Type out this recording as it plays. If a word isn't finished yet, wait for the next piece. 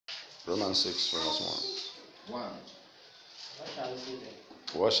Romans 6 verse 1. 1.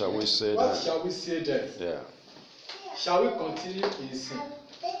 What shall we say then? What shall we say then? Yeah. Shall we continue in sin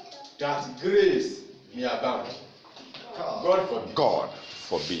that grace may abound? God forbid. God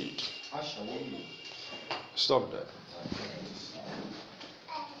forbid. How shall we? Stop there.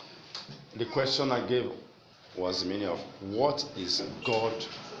 The question I gave was the meaning of what is God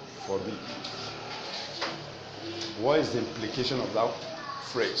forbid? What is the implication of that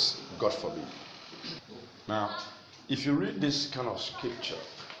phrase, God forbid? Now, if you read this kind of scripture,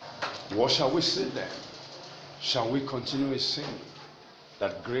 what shall we say then? Shall we continue in sin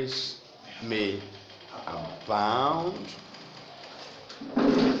that grace may abound?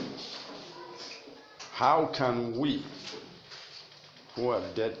 How can we who are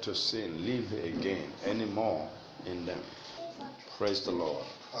dead to sin live again anymore in them? Praise the Lord.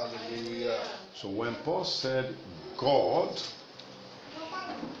 Hallelujah. So when Paul said God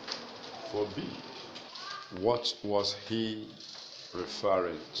forbid, what was he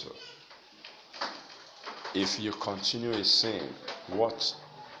referring to? If you continue in sin, what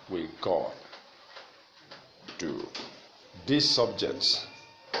will God do? This subject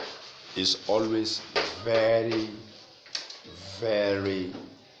is always very, very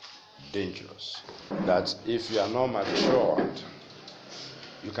dangerous. That if you are not matured,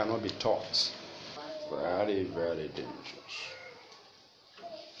 you cannot be taught. Very, very dangerous.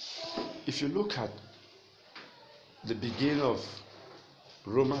 If you look at the beginning of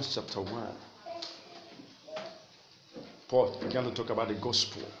Romans chapter 1, Paul began to talk about the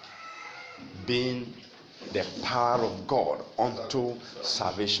gospel being the power of God unto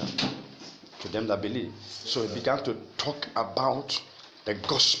salvation to them that believe. So he began to talk about the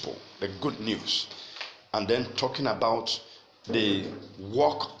gospel, the good news, and then talking about the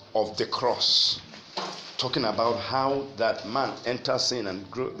work of the cross, talking about how that man enters sin and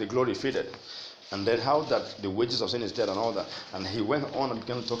the glory faded, and then how that the wages of sin is death and all that. And he went on and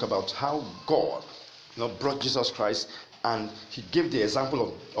began to talk about how God, brought Jesus Christ, and he gave the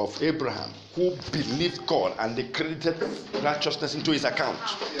example of Abraham, who believed God and they credited righteousness into his account.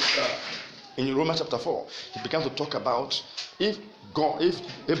 Yes, sir. In Romans chapter 4, he began to talk about if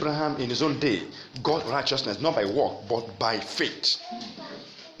Abraham in his own day got righteousness not by work but by faith.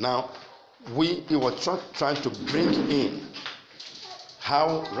 Now, he was trying to bring in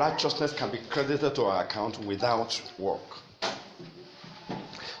how righteousness can be credited to our account without work.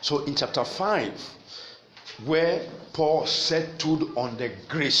 So in chapter 5, where Paul settled on the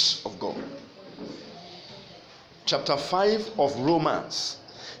grace of God, chapter 5 of Romans,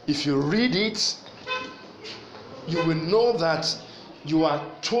 if you read it, you will know that you are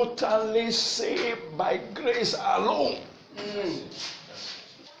totally saved by grace alone.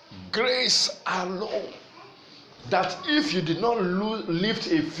 Grace alone. That if you did not lift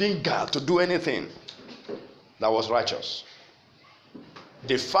a finger to do anything that was righteous,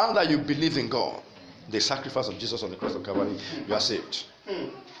 the fact that you believe in God, the sacrifice of Jesus on the cross of Calvary, you are saved.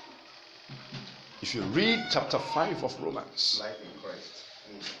 If you read chapter 5 of Romans, Life in Christ.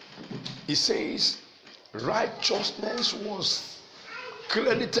 it says righteousness was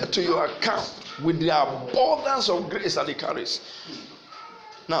credited to your account with the abundance of grace that it carries.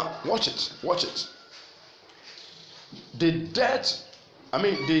 Now, watch it.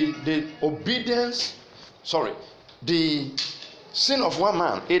 The sin of one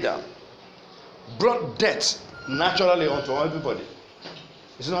man, Adam, brought death naturally onto everybody.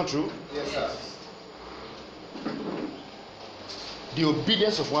 Is it not true? Yes, sir. The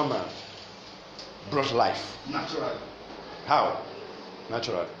obedience of one man brought life. Naturally. How?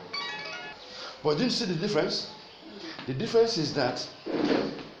 Naturally. But didn't you see the difference? The difference is that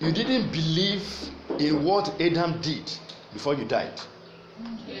you didn't believe in what Adam did before you died.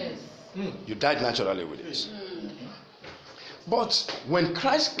 Yes. You died naturally with it. But when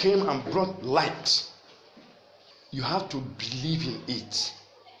Christ came and brought light, you have to believe in it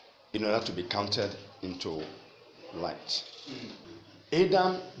in order to be counted into light.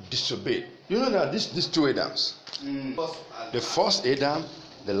 Adam disobeyed. You know that these two Adams. The first Adam,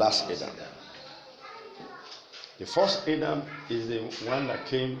 the last Adam. The first Adam is the one that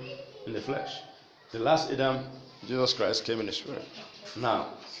came in the flesh. The last Adam, Jesus Christ, came in the spirit.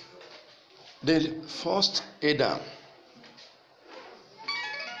 Now, the first Adam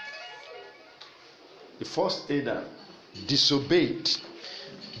disobeyed.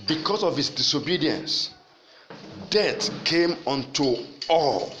 Because of his disobedience, death came unto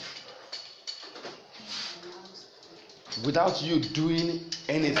all. Without you doing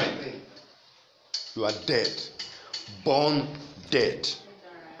anything, you are dead. Born dead.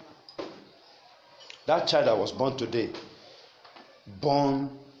 That child that was born today, born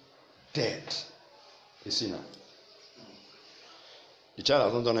dead. A sinner. The child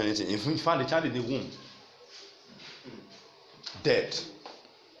has not done anything. In fact, the child in the womb, dead.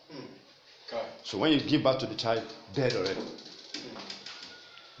 So when you give birth to the child, dead already.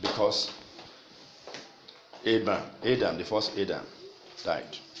 Because Adam, the first Adam,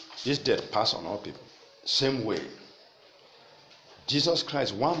 died. This death passed on all people. Same way. Jesus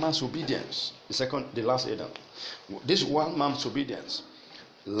Christ, one man's obedience, the last Adam. This one man's obedience,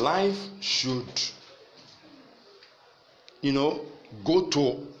 life should, go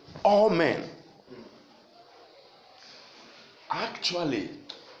to all men. Actually,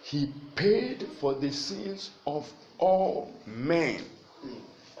 he paid for the sins of all men,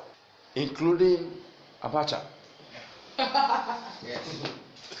 including Abacha. Yes.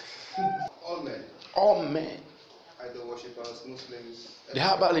 All men. All men. Idol worshippers, Muslims. The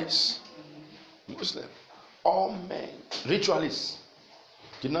herbalists, Muslims, all men, ritualists,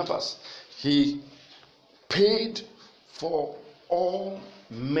 kidnappers. He paid for all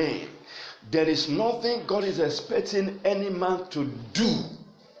men. There is nothing God is expecting any man to do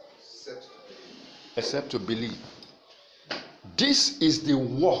except to believe. This is the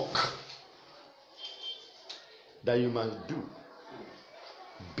work that you must do.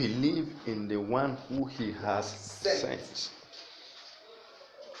 Believe in the one who he has sent.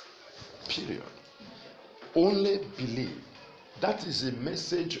 Period. Only believe. That is the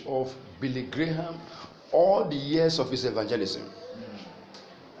message of Billy Graham all the years of his evangelism.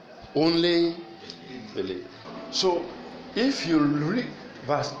 Only believe. So if you read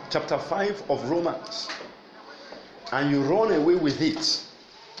chapter 5 of Romans and you run away with it,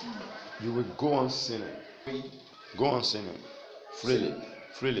 you will go on sinning. Go on sinning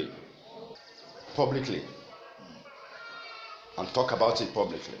freely, publicly, and talk about it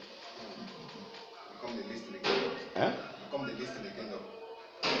publicly. Become the least in the kingdom. Eh? Become the least in the kingdom.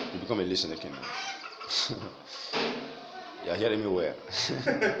 You become a least in the kingdom. You are hearing me well.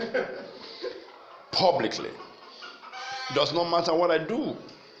 Publicly. It does not matter what I do.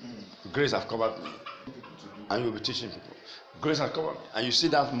 Grace has covered me. And you'll be teaching people. Grace has covered me. And you see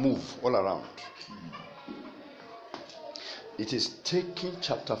that move all around. It is taking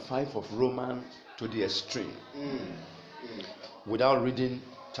chapter 5 of Romans to the extreme without reading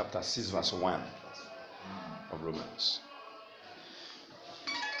chapter 6 verse 1 of Romans.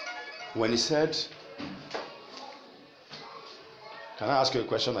 When he said, can I ask you a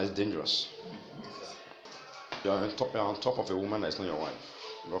question that is dangerous? You're on top of a woman that is not your wife,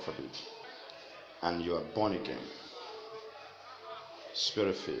 God forbid, and you are born again,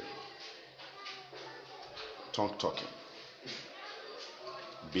 spirit filled, tongue talking,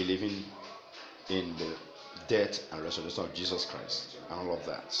 believing in the death and resurrection of Jesus Christ and all of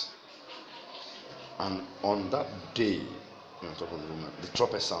that. And on that day, on top of the woman, the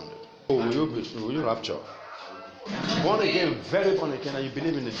trumpet sounded. Oh, will you rapture? Born again, very born again, and you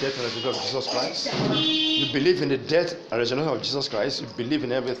believe in the death and resurrection of Jesus Christ. You believe in the death and resurrection of Jesus Christ. You believe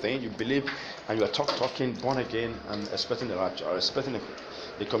in everything. You believe, and you are talking, born again, and expecting the rapture, or expecting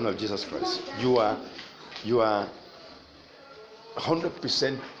the coming of Jesus Christ. You are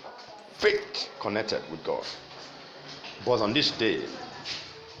 100% fake connected with God. But on this day,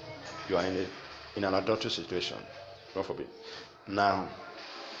 you are in an adultery situation. God forbid. Now,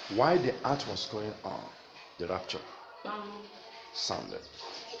 while the act was going on, the rapture sounded.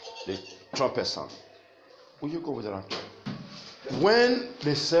 The trumpet sounded. Will you go with the rapture? When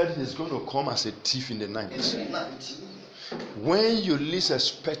they said he's going to come as a thief in the night, when you least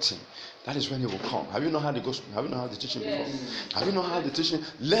expect him, that is when he will come. Have you not heard the gospel? Have you not heard the teaching before? Have you not heard the teaching?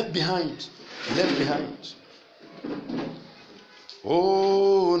 Left behind.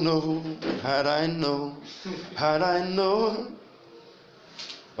 Oh no, had I known.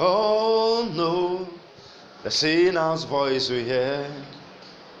 Oh no, the sinner's voice we hear.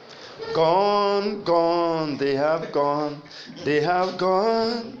 Gone, they have gone,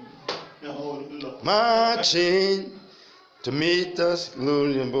 marching to meet us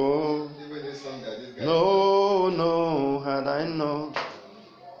glory above. No, had I known.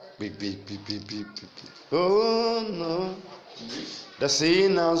 Beep. Oh no, the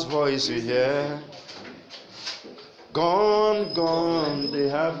sinner's voice we hear. Gone, they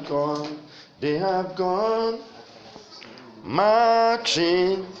have gone,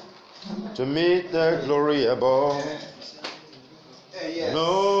 marching to meet the glory above.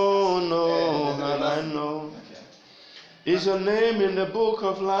 No, had I known. Is your name in the book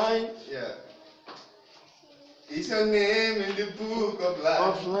of life? Yeah. Is your name in the book of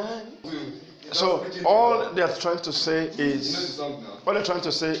life? So all they're trying to say is,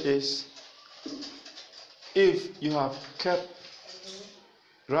 if you have kept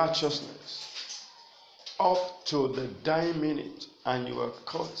righteousness up to the dying minute, and you were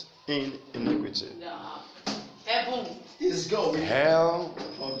caught in iniquity. Heaven. He's going. Hell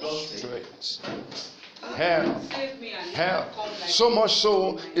straight. Hell. Hell. So much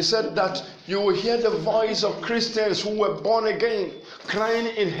so, he said that you will hear the voice of Christians who were born again crying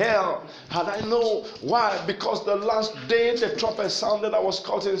in hell. Had I known why? Because the last day the trumpet sounded, I was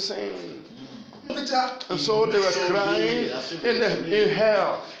caught in sin. And so they were crying in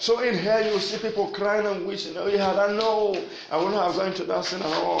hell. So in hell you will see people crying and wishing, oh, had I known, I wouldn't have gone to that sin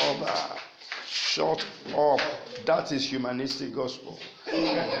and all that. Shut up. That is humanistic gospel.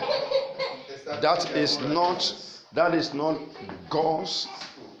 That is not God's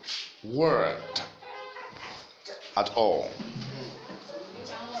word at all.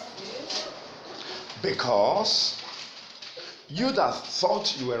 Because you that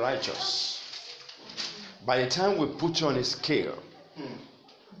thought you were righteous, by the time we put you on a scale,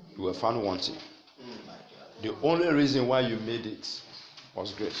 you were found wanting. The only reason why you made it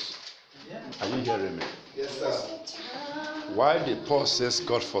was grace. Are you hearing me? Yes, sir. Why did Paul says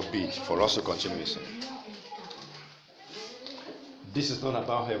God forbid for us to continue sin? This is not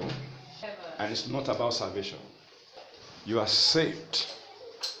about heaven, and it's not about salvation. You are saved.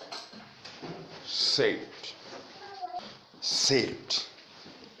 Saved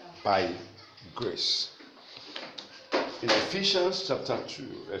by grace. In Ephesians chapter 2,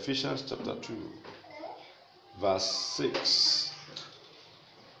 verse 6,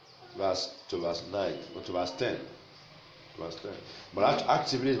 to verse 9, or to verse 10. But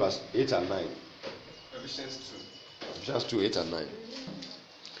actively verse 8 and 9. Ephesians 2, 8 and 9.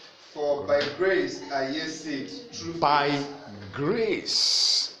 For by grace are ye saved through by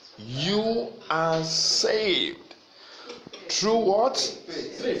grace you are saved. Through what?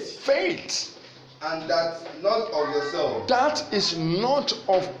 Faith. And that not of yourself. That is not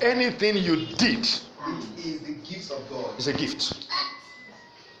of anything you did. It is the gift of God. It's a gift.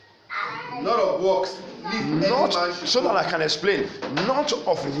 Not of works. Not so that I can explain. Not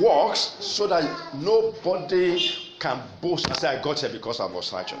of works, so that nobody can boast and say I got here because I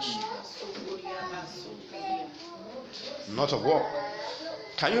was righteous. Not of work.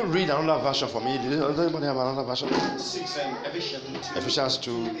 Can you read another version for me? Does anybody have another version? Ephesians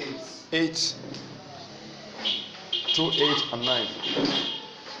 2, 8. 2, 8 and 9.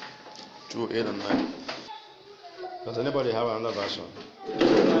 2, 8 and 9. Does anybody have another version?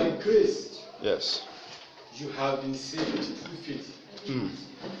 By grace, yes, you have been saved through faith.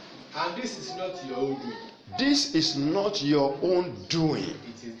 And this is not your own doing. This is not your own doing.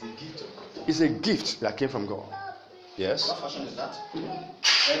 It is the gift of God. It's a gift that came from God. Yes? What version is that?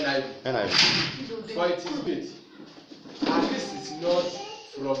 NIV. For it is faith. And this is not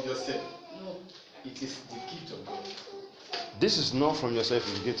from yourself. It is the gift of God. This is not from yourself,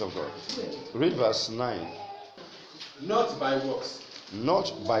 it's the gift of God. Read verse 9. Not by works.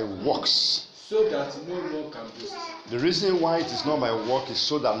 Not by works. So that no one can boast. The reason why it is not by work is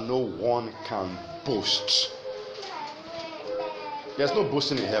so that no one can boast. There's no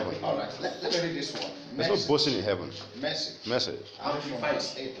boasting in heaven. All right, let me read this one. There's no boasting in heaven. Message. I'm from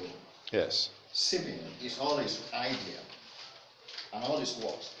verse 8. Yes. Saving is all his idea and all his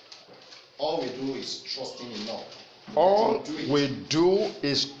works. All we do is trusting in Lord. All we do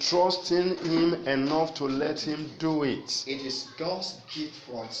is trusting Him enough to let Him do it. It is God's gift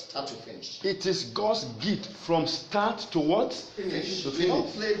from start to finish. It is God's gift from start to what? Finish. To We don't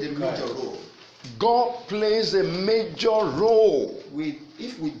finish. play the major role. God plays a major role.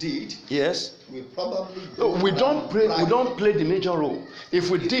 If we did, yes, we probably we don't play the major role. If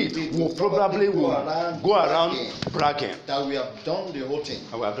we did, we'll probably go around bragging that we have done the whole thing.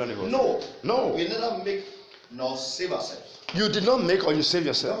 And we have done the whole thing. No. We neither make nor save ourselves. You did not make or you save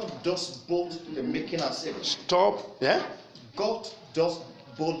yourself. God does both the making and saving. Stop. Yeah. God does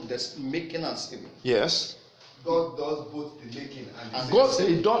both the making and saving. Yes. God does both the making and the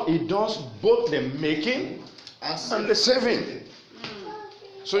saving. God, he does both the making and the saving.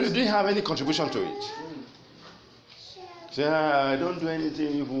 So you didn't have any contribution to it. Say, I don't do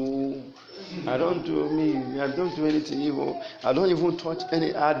anything evil. I don't do anything evil. I don't even touch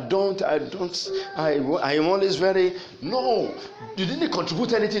any. I am always very. No, you didn't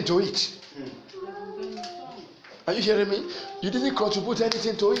contribute anything to it. Are you hearing me? You didn't contribute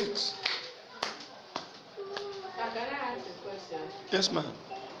anything to it. Can I ask a question? Yes, ma'am.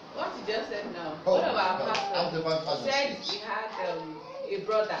 What you just said now. One of our pastors said he had a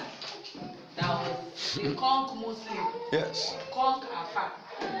brother that was a conk Muslim. Yes. Conk Afa.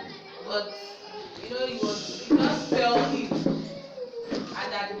 But he just fell ill.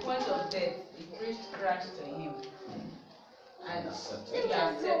 And at the point of death, he preached Christ to him. and he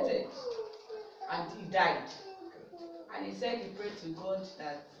accepted, and he died. And he said he prayed to God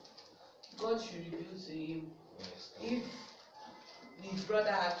that God should reveal to him if his brother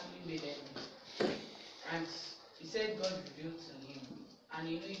actually made enemy. And he said God revealed to him, and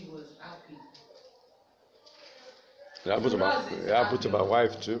he was happy. It happened to my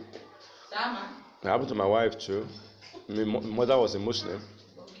wife too. Sama? It happened to my wife too. My mother was a Muslim.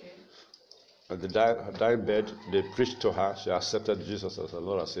 Okay. At the dying bed, they preached to her. She accepted Jesus as her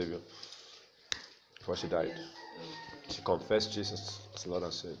Lord and Savior before she died. Yes. She confessed Jesus as Lord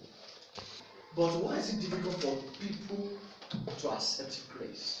and Savior. But why is it difficult for people to accept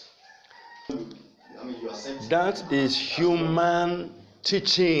grace? I mean, you accept. That is human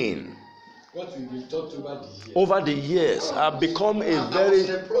teaching. What we've been taught over the years. Over the years, have become a very.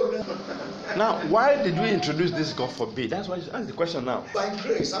 Now, why did we introduce this? God forbid. That's why. That's the question now. By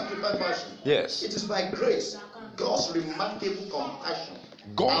grace, amplified version. Yes. It is by grace, God's remarkable compassion.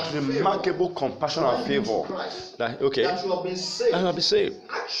 God's remarkable compassion and favor. That okay. That you have been saved. I have been saved.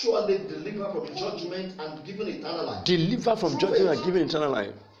 Actually, delivered from judgment and given eternal life. Delivered from judgment and given eternal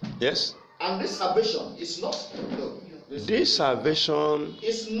life. Yes. And this salvation is not. This salvation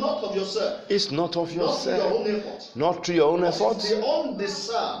is not of yourself. Is not of yourself. Not through your own effort. Not through your own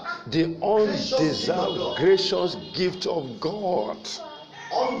efforts. The undeserved, gracious gift of God.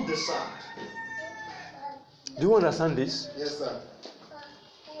 Undeserved. Do you understand this? Yes, sir.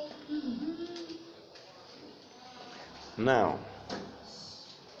 Now,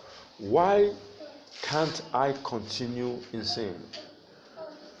 why can't I continue in sin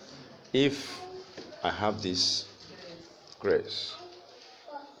if I have this grace?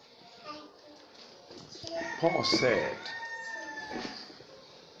 Paul said,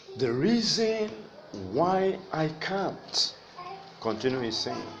 the reason why I can't continue in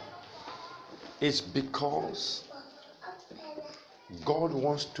sin is because God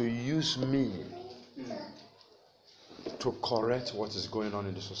wants to use me to correct what is going on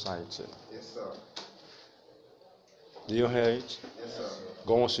in the society. Yes, sir. Do you hear it? Yes, sir.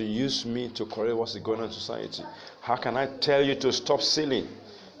 God wants to use me to correct what's going on in society. How can I tell you to stop stealing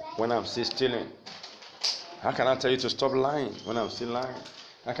when I'm still stealing? How can I tell you to stop lying when I'm still lying?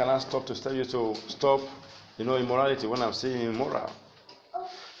 How can I tell you to stop, immorality when I'm still immoral?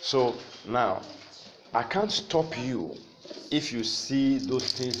 So now, I can't stop you if you see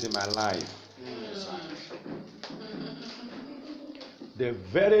those things in my life. The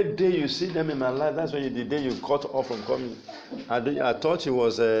very day you see them in my life, that's when the day you cut off from coming. I thought it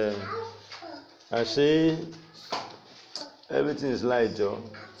was I say everything is light, Joe.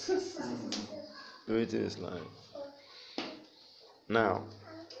 Everything is light. Now,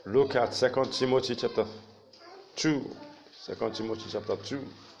 look at 2 Timothy chapter 2. 2 Timothy chapter 2.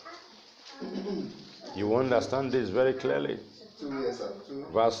 You understand this very clearly. 2 years, sir. 2.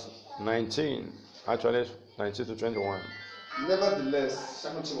 Verse 19. Actually, 19 to 21. Nevertheless,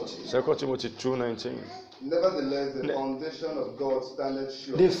 2 Timothy 2:19. Nevertheless, the foundation of God standeth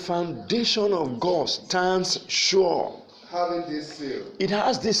sure. The foundation of God stands sure. Having this seal. It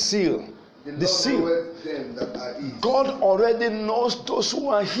has this seal. The seal. knoweth them that are his. God already knows those who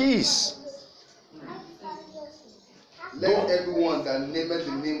are His. Let everyone that nameth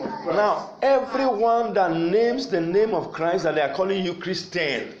the name of Christ. Now, everyone that names the name of Christ, that they are calling you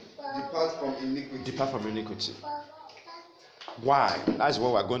Christian, depart from iniquity. depart from iniquity. Why? That's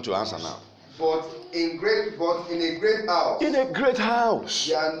what we're going to answer now. But in a great house. In a great house.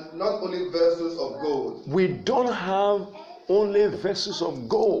 There are not only vessels of gold. We don't have only vessels of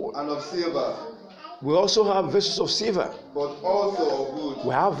gold. And of silver. We also have vessels of silver. But also of wood.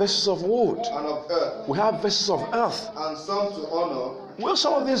 We have vessels of wood. And of earth. We have vessels of earth. And some to honor. Well,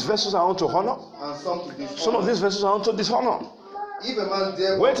 some of these vessels are unto honor. And some to dishonor. Some of these vessels are unto dishonor. If a man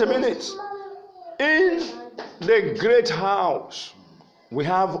dare. Wait a minute. In the great house, we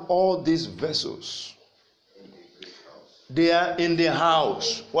have all these vessels. They are in the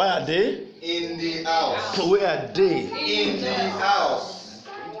house. Where are they? In the house. Where are they? In the house.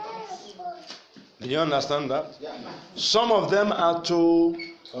 Do you understand that? Some of them are to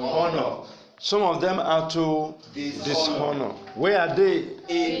honor. Some of them are to dishonor. Where are they?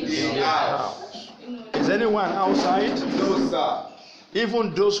 In the house. Is anyone outside? No, sir.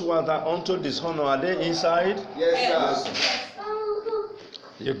 Even those who are unto dishonor, are they inside? Yes, sir.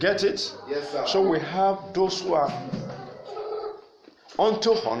 You get it? Yes, sir. So we have those who are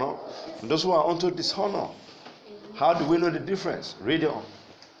unto honor and those who are unto dishonor. How do we know the difference? Read it on.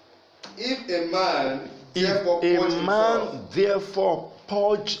 If a man therefore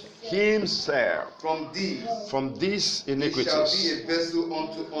purge himself from these. from these He shall iniquities. be a vessel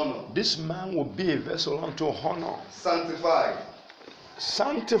unto honor, This man will be a vessel unto honor. sanctified,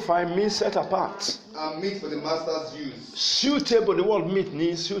 Sanctify means set apart. and meet for the master's use, Suitable, the word meet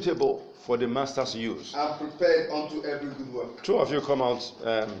means suitable for the master's use. and prepared unto every good work. Two of you come out,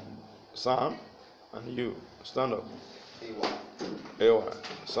 Sam, and you stand up. A1. Ewa,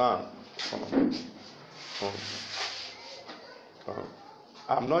 Sam, come on. Come.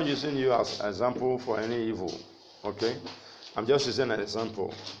 I'm not using you as an example for any evil, okay? I'm just using an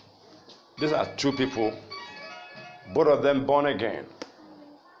example. These are two people, both of them born again.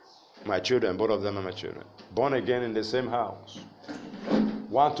 My children, both of them are my children. Born again in the same house.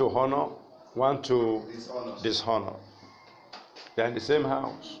 One to honor, one to dishonor. They're in the same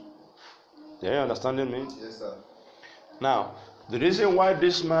house. Are you understanding me? Yes, sir. Now, the reason why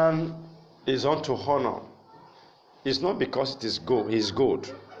this man is unto honor is not because it is good. He's good.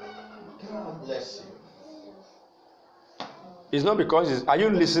 God bless you. It's not because he's, are you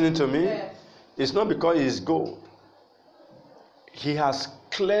listening to me? It's not because he's good. He has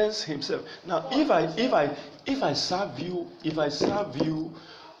cleansed himself. Now, if I serve you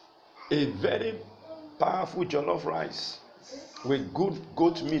a very powerful jollof rice with good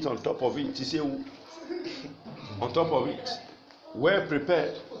goat meat on top of it, you see, on top of it, well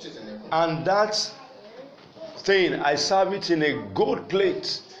prepared, and that thing I serve it in a gold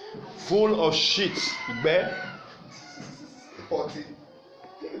plate full of shit,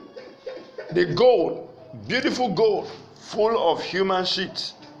 the gold, beautiful gold, full of human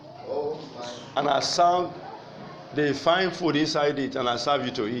shit, and I serve the fine food inside it, and I serve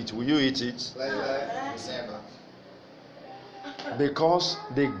you to eat. Will you eat it? Never. Because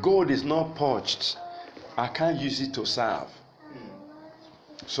the gold is not purged, I can't use it to serve.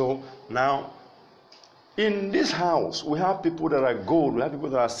 So now, in this house, we have people that are gold, we have people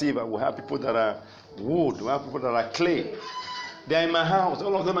that are silver, we have people that are wood, we have people that are clay. They are in my house.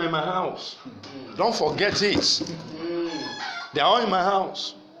 All of them are in my house. Don't forget it. They are all in my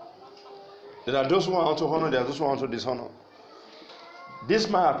house. There are those who are unto honor, there are those who are unto dishonor. This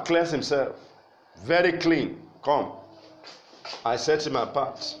man has cleansed himself. Very clean. Come. I set him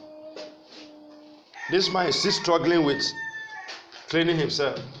apart. This man is still struggling with cleaning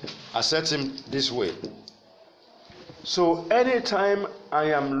himself. I set him this way. So anytime I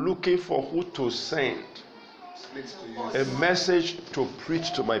am looking for who to send a message to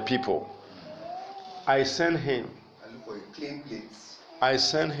preach to my people, I send him. I look for a clean plate. I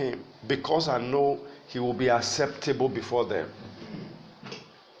send him because I know he will be acceptable before them.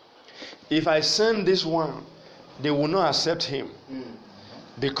 If I send this one, they will not accept him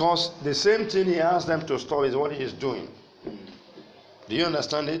because the same thing he asked them to stop is what he is doing. Do you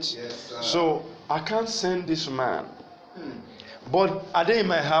understand it? Yes, sir. So I can't send this man. But are they in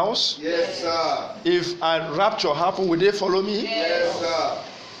my house? Yes, sir. If a rapture happen, will they follow me? Yes, sir.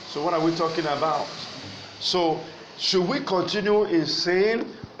 So what are we talking about? So should we continue in saying,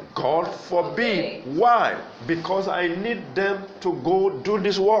 God forbid? Why? Because I need them to go do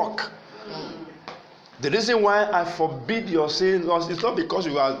this work. The reason why I forbid your sin is not because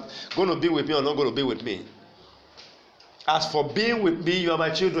you are going to be with me or not going to be with me. As for being with me, you are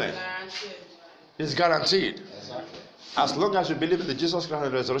my children. It's guaranteed. Exactly. As long as you believe in the Jesus Christ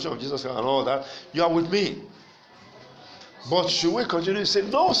and the resurrection of Jesus Christ and all that, you are with me. But should we continue to say,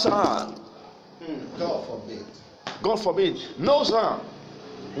 no, sir? God forbid. God forbid. No, sir.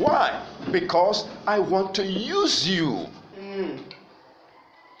 Why? Because I want to use you.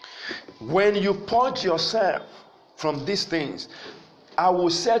 When you purge yourself from these things, I will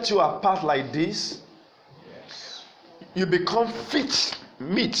set you apart like this. Yes. You become fit,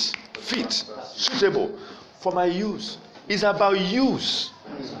 suitable for my use. It's about use.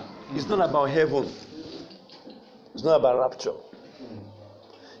 It's not about heaven. It's not about rapture.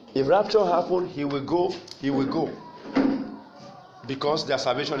 If rapture happens, he will go. Because their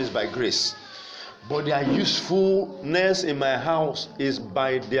salvation is by grace. But their usefulness in my house is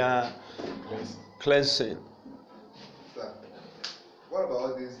by their cleansing. Sir, what about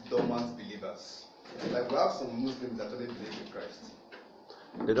all these dormant believers? Like we have some Muslims that only believe in Christ.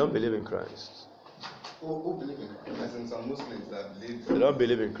 They don't believe in Christ. Who believe in Christ? As in some Muslims that believe. They don't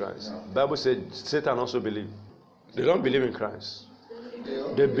believe in Christ. The Bible said Satan also believe. They don't believe in Christ.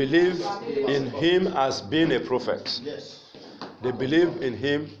 They believe in him as being a prophet. Yes. They believe in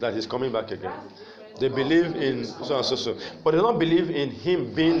him that he's coming back again. They believe in so and so. But they don't believe in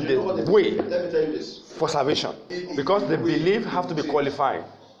him being the way Let me tell you this. for salvation. Because the belief have to be qualified.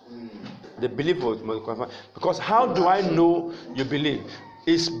 The belief must be qualified. Because how do I know you believe?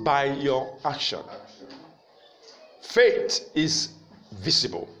 It's by your action. Faith is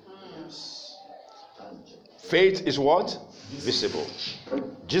visible. Faith is what? Visible.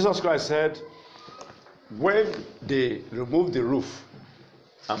 Jesus Christ said, when they removed the roof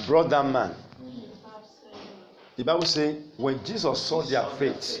and brought that man, the Bible says, when Jesus saw their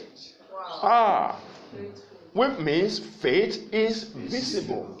faith, which means faith is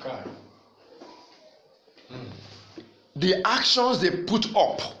visible. The actions they put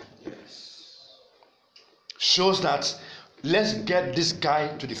up shows that let's get this guy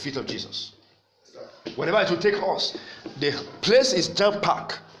to the feet of Jesus. Whenever it will take us, the place is jam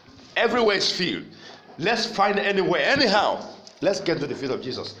packed, everywhere is filled. Let's find anywhere, anyhow. Let's get to the feet of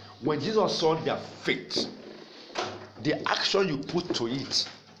Jesus. When Jesus saw their faith, the action you put to it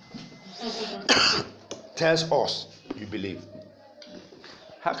tells us you believe.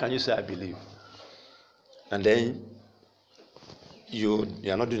 How can you say I believe? And then you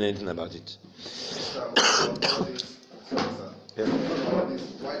are not doing anything about it. All these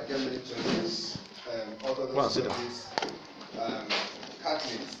white German churches, Orthodox churches,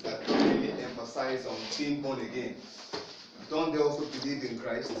 Catholics that really emphasize on being born again. Don't they also believe in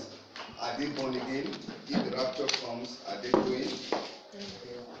Christ? Are they born again? If the rapture comes, are they going?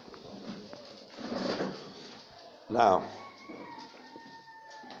 Now,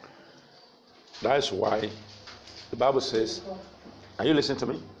 that is why the Bible says, are you listening to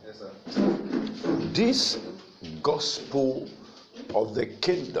me? Yes, sir. This gospel of the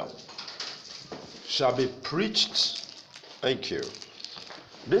kingdom shall be preached. Thank you.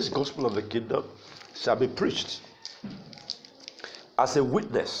 This gospel of the kingdom shall be preached as a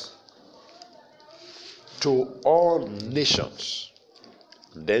witness to all nations.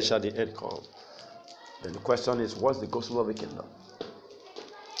 Then shall the end come. Then the question is, what's the gospel of the kingdom?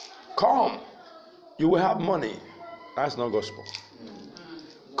 Come, you will have money. That's not gospel.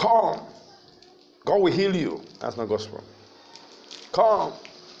 Come, God will heal you. That's not gospel. Come,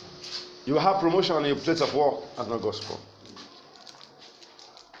 you will have promotion in your place of work. That's not gospel.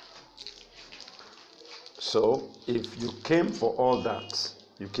 So, if you came for all that,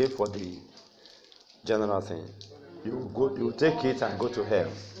 you came for the general thing, you take it and go to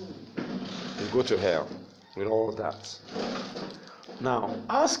hell. You go to hell with all that. Now,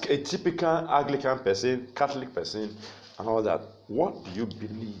 ask a typical Anglican person, Catholic person, and all that. What do you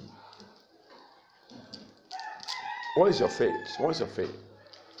believe? What is your faith? What is your faith?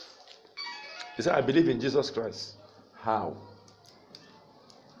 He said, I believe in Jesus Christ. How?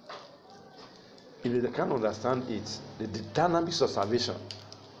 If they can't understand it, the dynamics of salvation.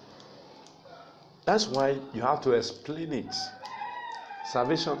 That's why you have to explain it.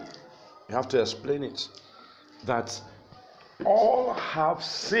 Salvation, you have to explain it. That all have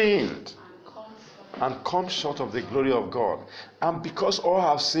sinned and come short of the glory of God. And because all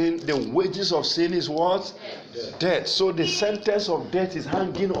have sinned, the wages of sin is what? Death. So the sentence of death is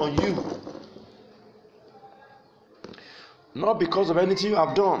hanging on you. Not because of anything you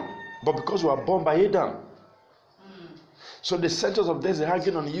have done, but because you are born by Adam. So the sentence of death is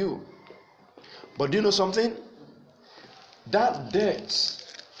hanging on you. But do you know something? That death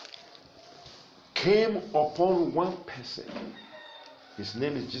came upon one person. His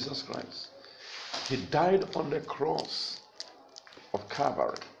name is Jesus Christ. He died on the cross of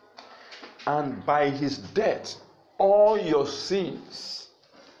Calvary. And by his death, all your sins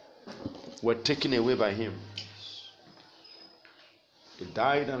were taken away by him. He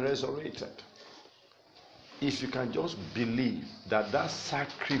died and resurrected. If you can just believe that that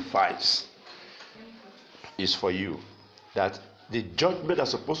sacrifice is for you, that the judgment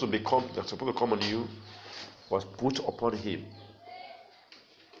that's supposed to come on you was put upon him,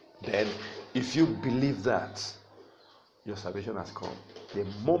 then if you believe that, your salvation has come. The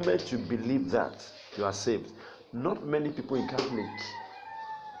moment you believe that, you are saved. Not many people in Catholic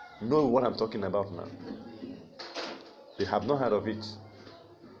know what I'm talking about now. They have not heard of it.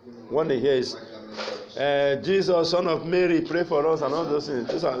 What they hear is, Jesus, son of Mary, pray for us, and all those things.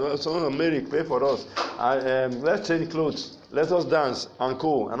 Jesus, son of Mary, pray for us. Let's change clothes. Let us dance and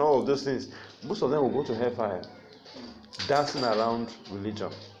cool, and all of those things. Most of them will go to hellfire, dancing around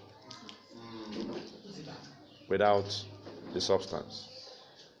religion without the substance.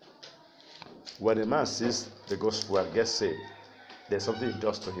 When a man sees the gospel and gets saved, there's something he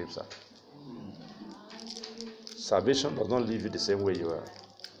does to himself. Salvation does not leave you the same way you are.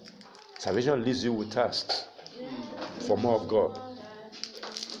 Salvation leaves you with thirst for more of God.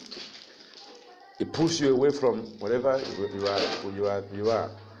 It pulls you away from whatever you are,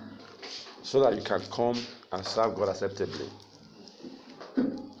 so that you can come and serve God acceptably.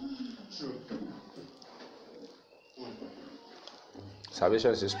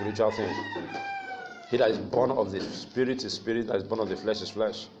 Salvation is a spiritual thing. He that is born of the Spirit is spirit, that is born of the flesh is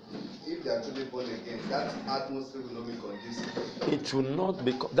flesh. If they are truly born again, that atmosphere will not be conducive. It will not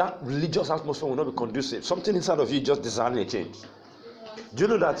be, that religious atmosphere will not be conducive. Something inside of you just desiring a change. Do you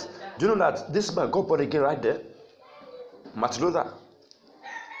know that? Do you know that this man got born again right there? Martin Luther.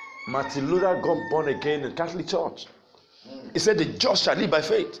 Martin Luther got born again in Catholic Church. He said, "The just shall live by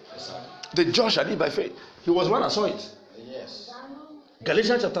faith." The just shall live by faith. He was one that saw it. Yes.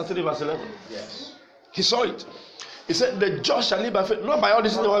 Galatians chapter 3 verse 11. Yes. He saw it. He said, "The just shall live by faith." Not by all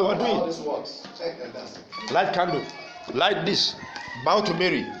this thing what we are All doing. this works. Check and that's it. Light candle, light this, bow to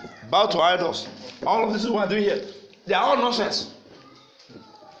Mary, bow to idols. All of this is what we are doing here. They are all nonsense.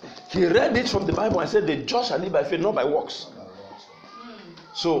 He read it from the Bible and said, "The just shall live by faith, not by works."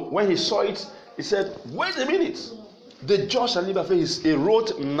 So when he saw it, he said, "Wait a minute. The just shall live by faith." He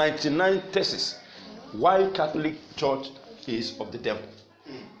wrote 99 theses why Catholic Church is of the devil,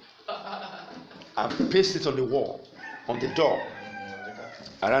 and pasted it on the wall, on the door.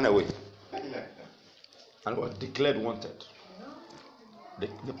 I ran away and was declared wanted.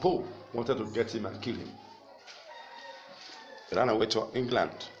 The Pope wanted to get him and kill him. He ran away to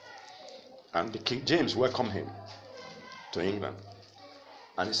England, and the King James welcomed him to England,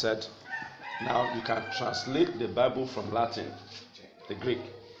 and he said, "Now you can translate the Bible from Latin, the Greek,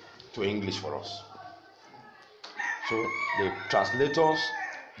 to English for us." So the translators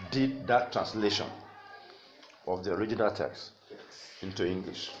did that translation of the original text into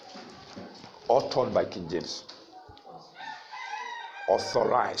English, authored by King James,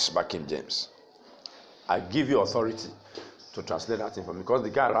 authorized by King James. I give you authority to translate that thing for me, because the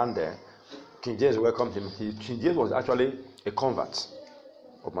guy ran there. King James welcomed him. King James was actually a convert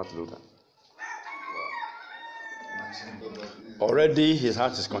of Martin Luther. Already his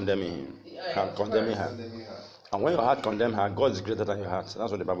heart is condemning him, condemning her. And when your heart condemns her, God is greater than your heart.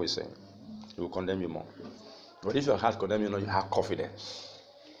 That's what the Bible is saying. He will condemn you more. But if your heart condemns you, you have confidence.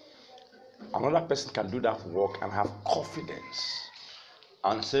 Another person can do that work and have confidence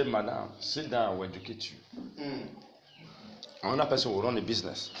and say, "Madam, sit down, I will educate you." Another person will run a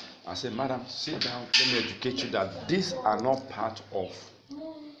business and say, "Madam, sit down, let me educate you that these are not part of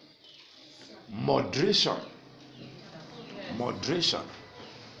moderation." Moderation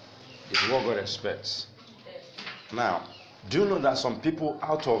is what God expects. Now, do you know that some people,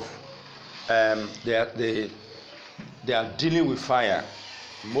 out of they are dealing with fire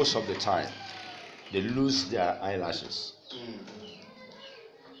most of the time, they lose their eyelashes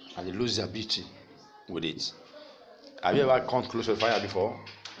and they lose their beauty with it. Have you ever come close to fire before?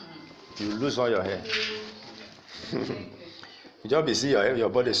 You lose all your hair. You just be see your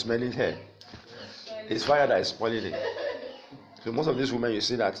body smelling hair. It's fire that is spoiling it. So most of these women, you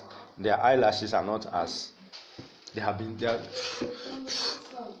see that their eyelashes are not as they have been.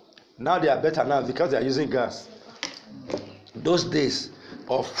 Now they are better now because they are using gas. Those days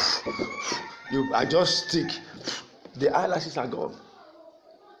of I just stick, the eyelashes are gone.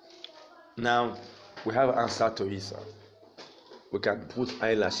 Now we have an answer to it, sir. We can put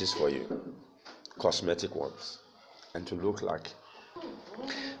eyelashes for you, cosmetic ones, and to look like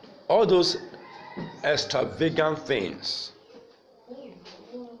all those extravagant things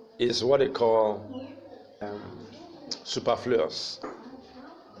is what they call superfluous.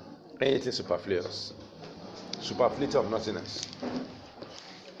 Anything superfluous, superfluity of nothingness,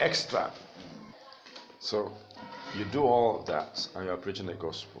 extra. So you do all of that and you are preaching the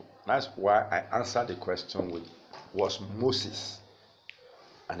gospel. That's why I answered the question with, was Moses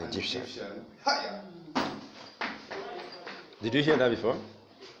an Egyptian? Did you hear that before?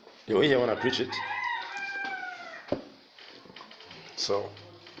 You will hear when I preach it. So,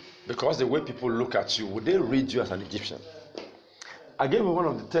 because the way people look at you, would they read you as an Egyptian? I gave you one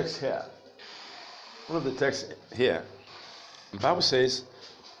of the texts here. One of the texts here. The Bible says,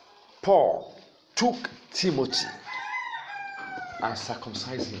 Paul took Timothy and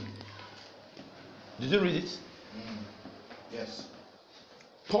circumcised him. Did you read it? Yes.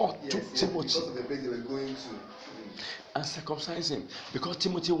 Paul took Timothy because of the place they were going to. and circumcised him, because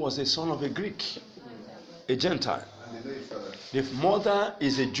Timothy was a son of a Greek, a Gentile. And they know each other. The mother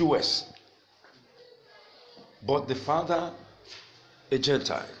is a Jewess, but the father a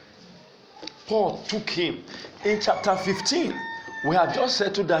Gentile. Paul took him. In chapter 15, we have just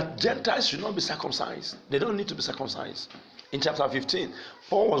settled that Gentiles should not be circumcised. They don't need to be circumcised. In chapter 15,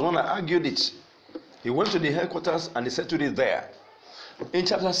 Paul was one that argued it. He went to the headquarters and he settled it there. In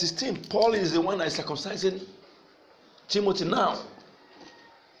chapter 16, Paul is the one that is circumcising Timothy now.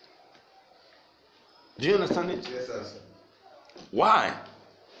 Do you understand it? Yes, sir. Why?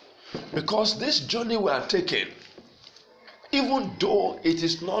 Because this journey we are taking, even though it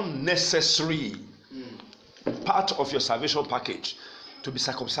is not necessary part of your salvation package to be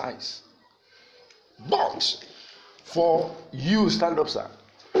circumcised. But for you, stand up, sir.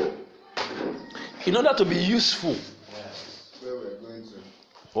 In order to be useful, Where we're going to.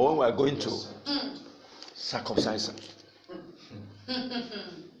 for when we're going to circumcise.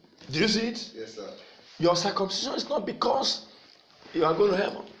 Do you see it? Yes, sir. Your circumcision is not because you are going to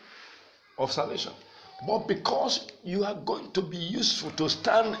heaven of salvation, but because you are going to be useful, to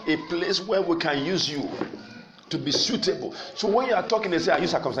stand a place where we can use you, to be suitable. So when you are talking, they say, are you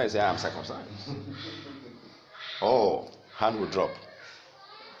circumcised? You say, I am circumcised. Oh, hand will drop.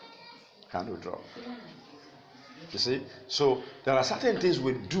 Hand will drop. You see? So there are certain things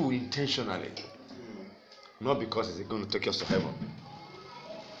we do intentionally, not because it's going to take us to heaven,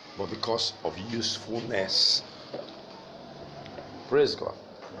 but because of usefulness. Praise God.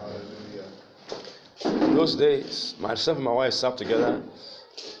 Hallelujah. In those days, myself and my wife sat together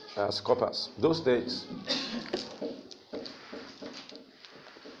as couples. Those days,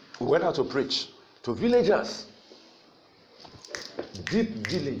 we went out to preach to villagers, deep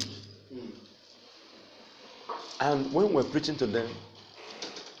village. And when we were preaching to them,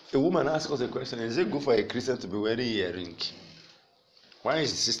 a woman asked us a question: is it good for a Christian to be wearing earring? Why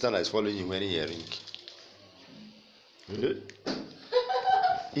is the sister that is following you wearing earring?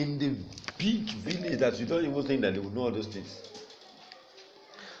 In the big village that you don't even think that they would know all those things.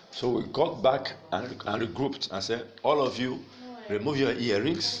 So we got back and regrouped and said, all of you, remove your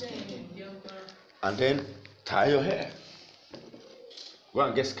earrings and then tie your hair. Go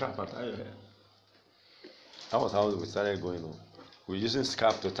and get scarf and tie your hair. That was how we started going on. We were using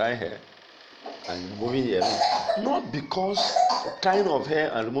scarf to tie hair and removing earrings. Not because tying of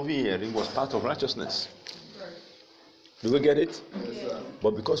hair and removing earring was part of righteousness. Do we get it? Yes, sir.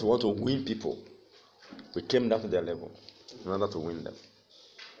 But because we want to win people, we came down to their level in order to win them.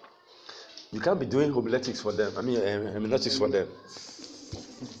 You can't be doing homiletics for them. Hermeneutics for them.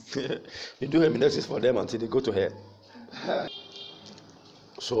 You do hermeneutics for them until they go to hell.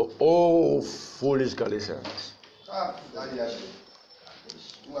 So, oh, foolish Galatians,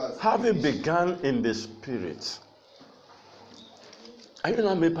 having begun in the spirit, are you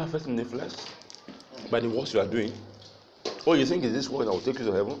not made perfect in the flesh by the works you are doing? Oh, you think it's this work that will take you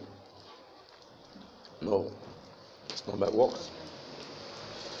to heaven? No, it's not by works.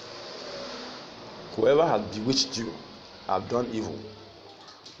 Whoever has bewitched you have done evil.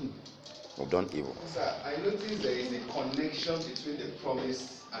 Have done evil. Sir, I noticed there is a connection between the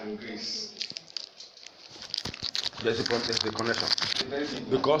promise and grace. There's a connection.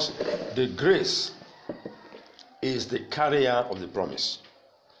 Because the grace is the carrier of the promise.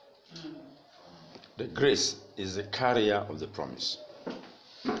 The grace is the carrier of the promise.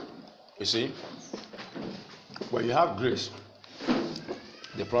 You see, when you have grace,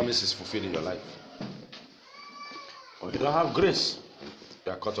 the promise is fulfilled in your life. When you don't have grace,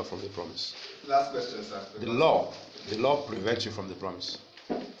 you are cut off from the promise. Last question, sir. The law prevents you from the promise.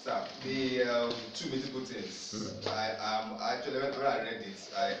 Sir, the two beautiful things. I actually, when I read it,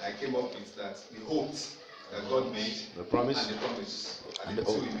 I came up with that the oath that God made, The promise and the promise, and the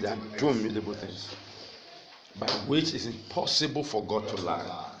oath. They are two immutable things, by which it's impossible for God to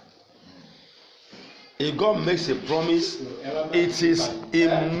lie. If God makes a promise, it is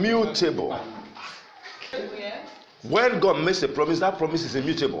immutable. When God makes a promise, that promise is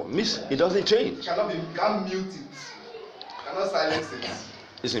immutable. Means it doesn't change. Can't mute it. Cannot silence it.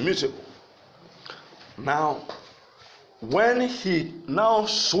 It's immutable. Now, when he now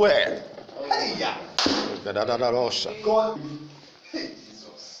swear, God,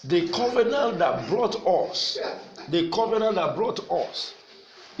 the covenant that brought us,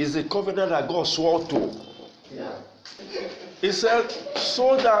 is the covenant that God swore to. He said,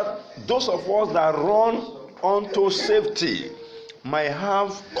 so that those of us that run unto safety might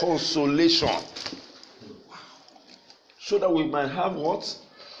have consolation. So that we might have what?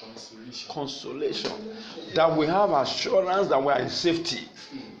 Consolation. That we have assurance that we are in safety.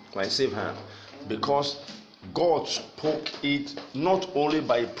 We are in safe hand. Because God spoke it not only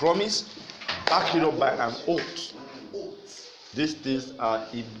by promise, backed it up by an oath. These things are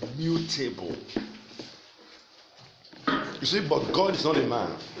immutable. You see, but God is not a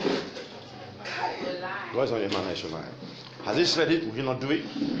man. God is not a man, I should lie. Has he said it? Will he not do it?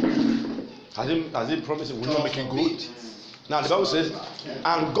 Has he promised it? Will he not make it good? Now the Bible says,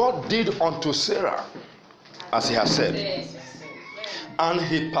 and God did unto Sarah as he has said. And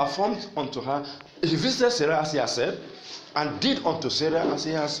he performed unto her. He visited Sarah as he has said, and did unto Sarah as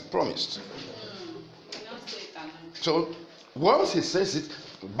he has promised. So once he says it,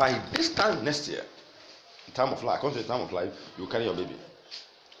 by this time next year, time of life, according to the time of life, you carry your baby.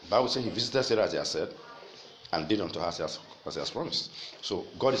 The Bible says he visited Sarah as he has said, and did unto us as he has promised. So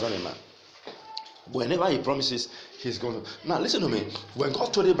God is not a man. Whenever he promises, he's going to. Now listen to me. When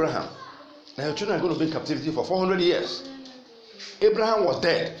God told Abraham that your children are going to be in captivity for 400 years, Abraham was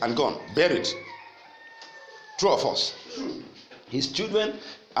dead and gone, buried. True or false? His children,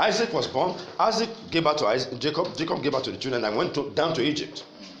 Isaac was born. Isaac gave birth to Isaac, Jacob. Jacob gave birth to the children and went down to Egypt,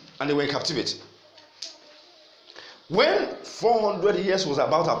 and they were in captivity. When 400 years was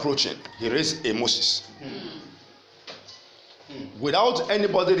about approaching, he raised a Moses. Without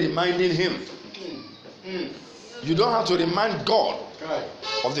anybody reminding him. You don't have to remind God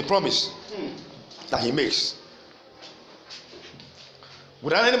of the promise that he makes.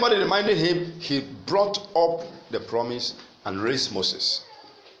 Without anybody reminding him, he brought up the promise and raised Moses.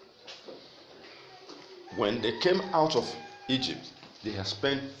 When they came out of Egypt, they had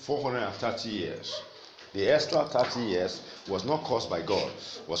spent 430 years. The extra 30 years was not caused by God,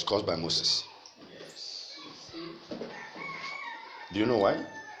 was caused by Moses. Yes. Do you know why?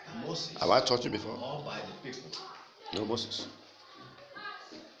 Moses. Have I taught you before? All by the people. No, Moses.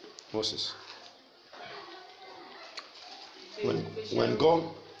 Moses. When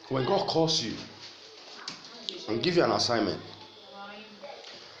God calls you and give you an assignment,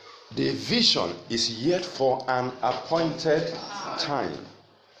 the vision is yet for an appointed time.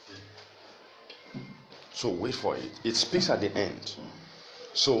 So wait for it. It speaks at the end.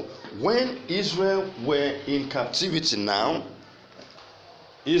 So when Israel were in captivity now,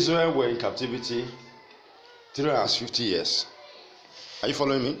 Israel were in captivity 350 years. Are you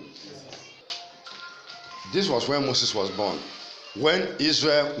following me? This was when Moses was born. When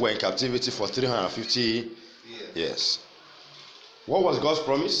Israel were in captivity for 350 years. What was God's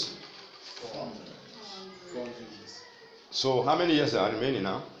promise? 400. So how many years are remaining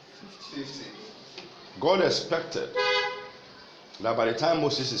now? 50. God expected that by the time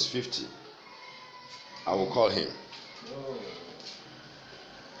Moses is 50, I will call him.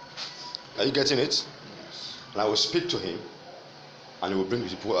 Are you getting it? And I will speak to him and he will bring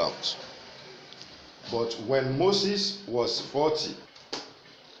people out. But when Moses was 40,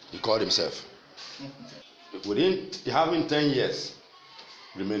 he called himself. Within having 10 years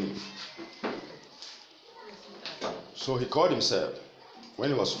remaining. So he called himself when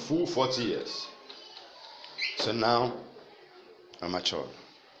he was full 40 years. So now I'm matured.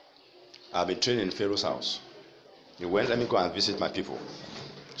 I've been trained in Pharaoh's house. He went, let me go and visit my people.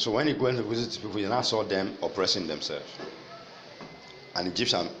 So when he went to visit people, he now saw them oppressing themselves. An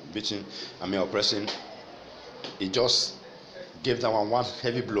Egyptian oppressing. He just gave that one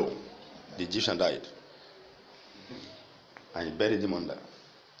heavy blow. The Egyptian died. And he buried him under.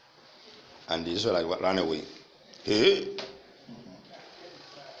 And the Israelite ran away. Hey.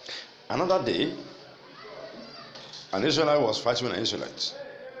 Another day, an Israelite was fighting with an Israelite.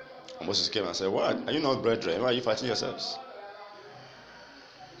 And Moses came and said, "What? Are you not brethren? Why are you fighting yourselves?"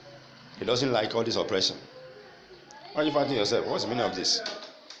 He doesn't like all this oppression. Why are you fighting yourself? What's the meaning of this?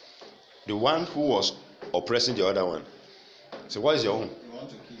 The one who was oppressing the other one said, "What is your own?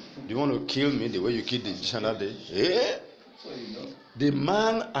 Do you want to kill me the way you killed the Egyptian that day?" Eh? So you know. The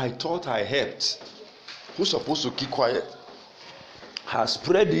man I thought I helped, who's supposed to keep quiet, has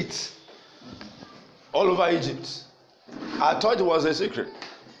spread it all over Egypt. I thought it was a secret.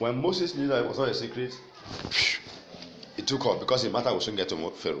 When Moses knew that it was not a secret, it took off because the matter would soon get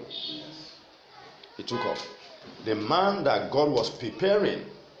to Pharaoh. It took off. The man that God was preparing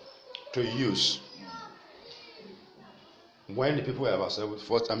to use when the people were about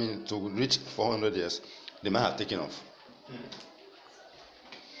to reach 400 years, the man had taken off.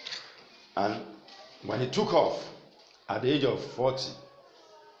 And when he took off at the age of 40,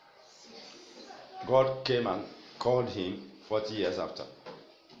 God came and called him 40 years after.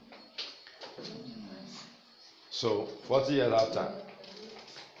 So 40 years after,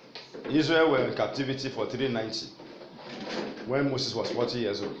 Israel were in captivity for 390 when Moses was 40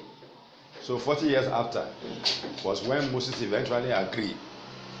 years old. So 40 years after was when Moses eventually agreed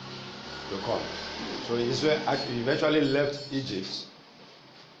to come. So Israel eventually left Egypt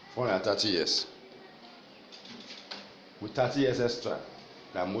for 30 years. With 30 years extra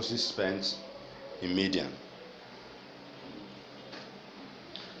that Moses spent in Midian.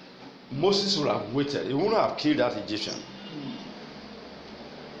 Moses would have waited. He wouldn't have killed that Egyptian.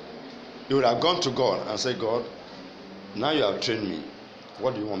 He would have gone to God and said, "God, now you have trained me.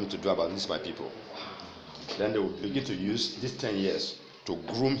 What do you want me to do about this, my people?" Then they would begin to use these 10 years to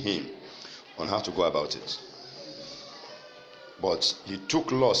groom him on how to go about it. But he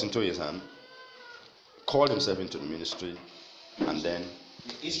took laws into his hand, called himself into the ministry, and then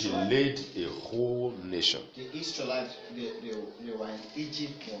delayed a whole nation. The Israelites, they were in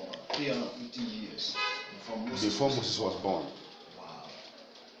Egypt for 350 years. before Moses was born. Wow.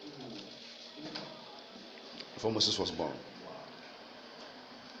 Before Moses was born.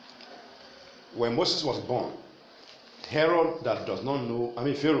 When Moses was born, Herod that does not know,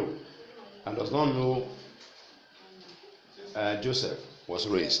 Pharaoh, and does not know Joseph was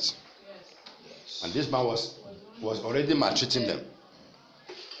raised. And this man was already maltreating them.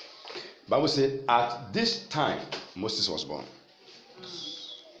 Bible said at this time Moses was born.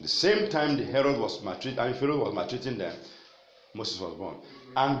 The same time the Herod was maltreating, Pharaoh was maltreating them, Moses was born.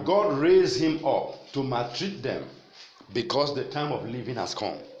 And God raised him up to maltreat them because the time of living has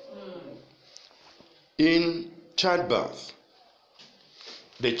come. In childbirth,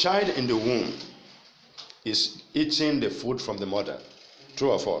 the child in the womb is eating the food from the mother.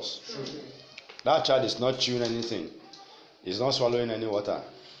 True or false? True. That child is not chewing anything. He's not swallowing any water.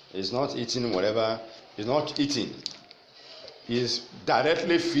 He's not eating whatever. He's not eating. He's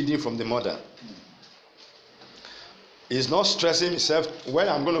directly feeding from the mother. He's not stressing himself. When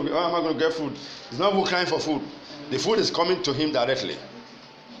am I going to get food? He's not crying for food. The food is coming to him directly.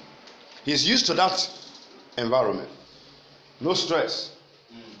 He's used to that environment. No stress.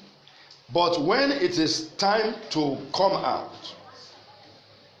 But when it is time to come out,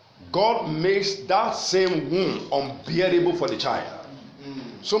 God makes that same womb unbearable for the child.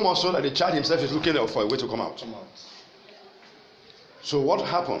 So much so that the child himself is looking for a way to come out. So what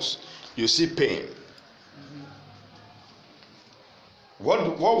happens? You see pain.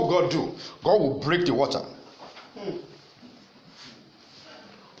 What will God do? God will break the water.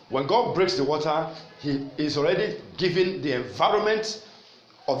 When God breaks the water, He is already giving the environment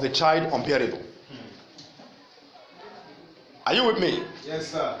of the child unbearable. Are you with me? Yes,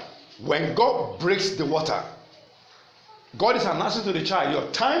 sir. When God breaks the water, God is announcing to the child,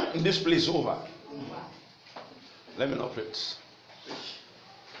 your time in this place is over. Let me not preach.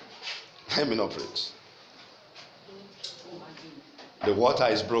 Let me not preach. The water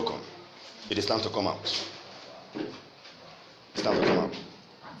is broken. It is time to come out. It's time to come out.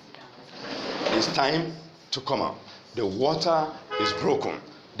 It's time to come out. The water is broken.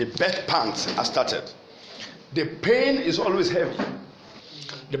 The birth pangs are started. The pain is always heavy.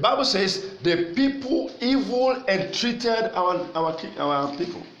 The Bible says the people evil entreated our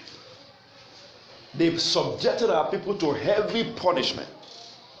people. They subjected our people to heavy punishment.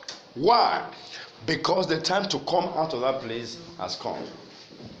 Why? Because the time to come out of that place has come.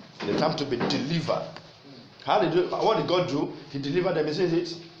 The time to be delivered. What did God do? He delivered them, isn't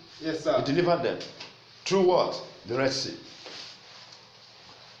it? Yes, sir. He delivered them. Through what? The Red Sea.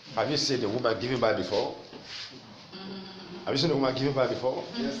 Have you seen the woman giving birth before? Have you seen the woman giving birth before?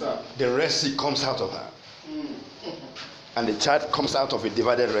 Yes, sir. The Red Sea comes out of her. And the child comes out of a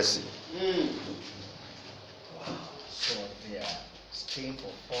divided Red Sea. So their staying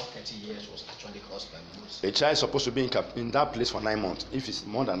for 430 years was actually caused by Moses. The child is supposed to be in that place for 9 months. If it's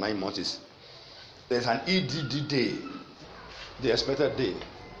more than 9 months, there's an EDD day, the expected day.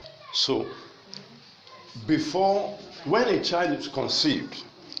 So, when a child is conceived,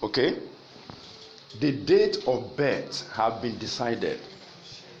 okay, the date of birth have been decided.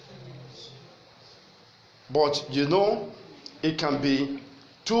 But it can be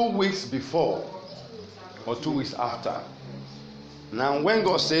 2 weeks before or 2 weeks after. Now, when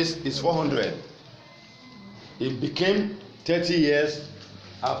God says it's 400, it became 30 years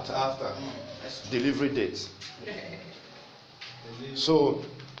after delivery date. So,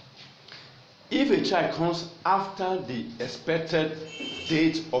 if a child comes after the expected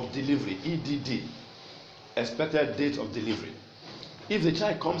date of delivery, EDD, expected date of delivery, if the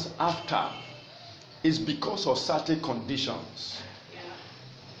child comes after, it's because of certain conditions.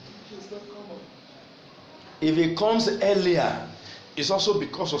 If it comes earlier, it's also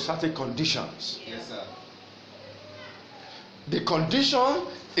because of certain conditions. Yes, sir. The condition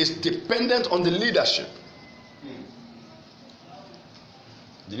is dependent on the leadership.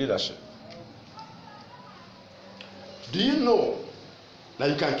 The leadership. Do you know that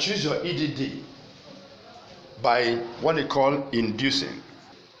you can choose your EDD by what they call inducing?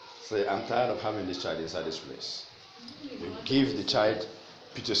 Say, I'm tired of having this child inside this place. You give the child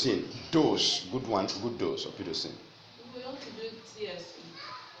pitocin, dose, good dose of pitocin. We want to do TSC.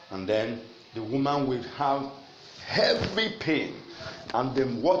 And then the woman will have heavy pain and the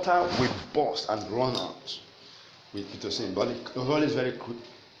water will burst and run out with pitocin. But the whole is very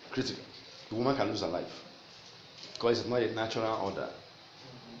critical. The woman can lose her life because it's not a natural order.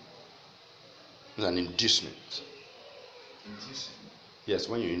 It's an inducement. Yes,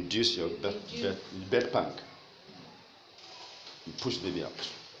 when you induce your bed pang, you push the baby out.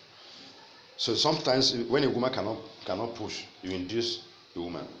 So sometimes when a woman cannot push, you induce the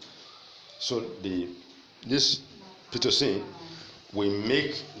woman. So the this pitocin will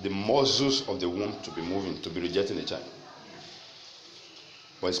make the muscles of the womb to be moving, to be rejecting the child.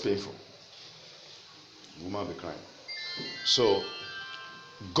 But it's painful. The woman will be crying. So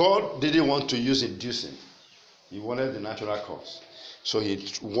God didn't want to use inducing. He wanted the natural cause. So he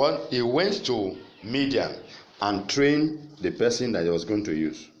went to Midian and trained the person that he was going to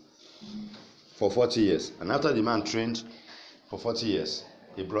use for 40 years. And after the man trained for 40 years,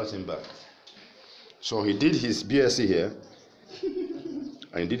 he brought him back. So he did his BSc here,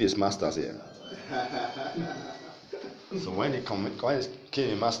 and he did his master's here. So when he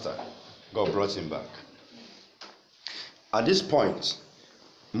became a master, God brought him back. At this point,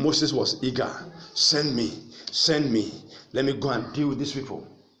 Moses was eager. Send me. Let me go and deal with these people.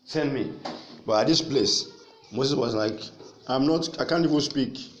 Send me. But at this place, Moses was like, I can't even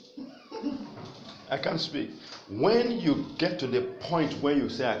speak. I can't speak. When you get to the point where you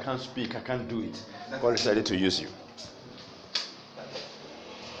say, I can't speak, I can't do it, God decided to use you.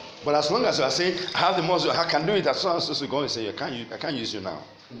 But as long as you are saying, I have the muscle, I can do it, as long as you go and say, I can't use you now.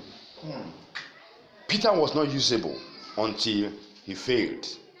 Peter was not usable until he failed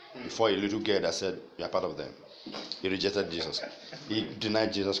before a little girl that said, you are part of them. He rejected Jesus. He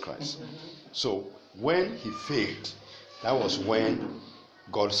denied Jesus Christ. So when he failed, that was when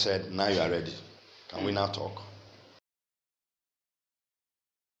God said, now you are ready. Can we now talk?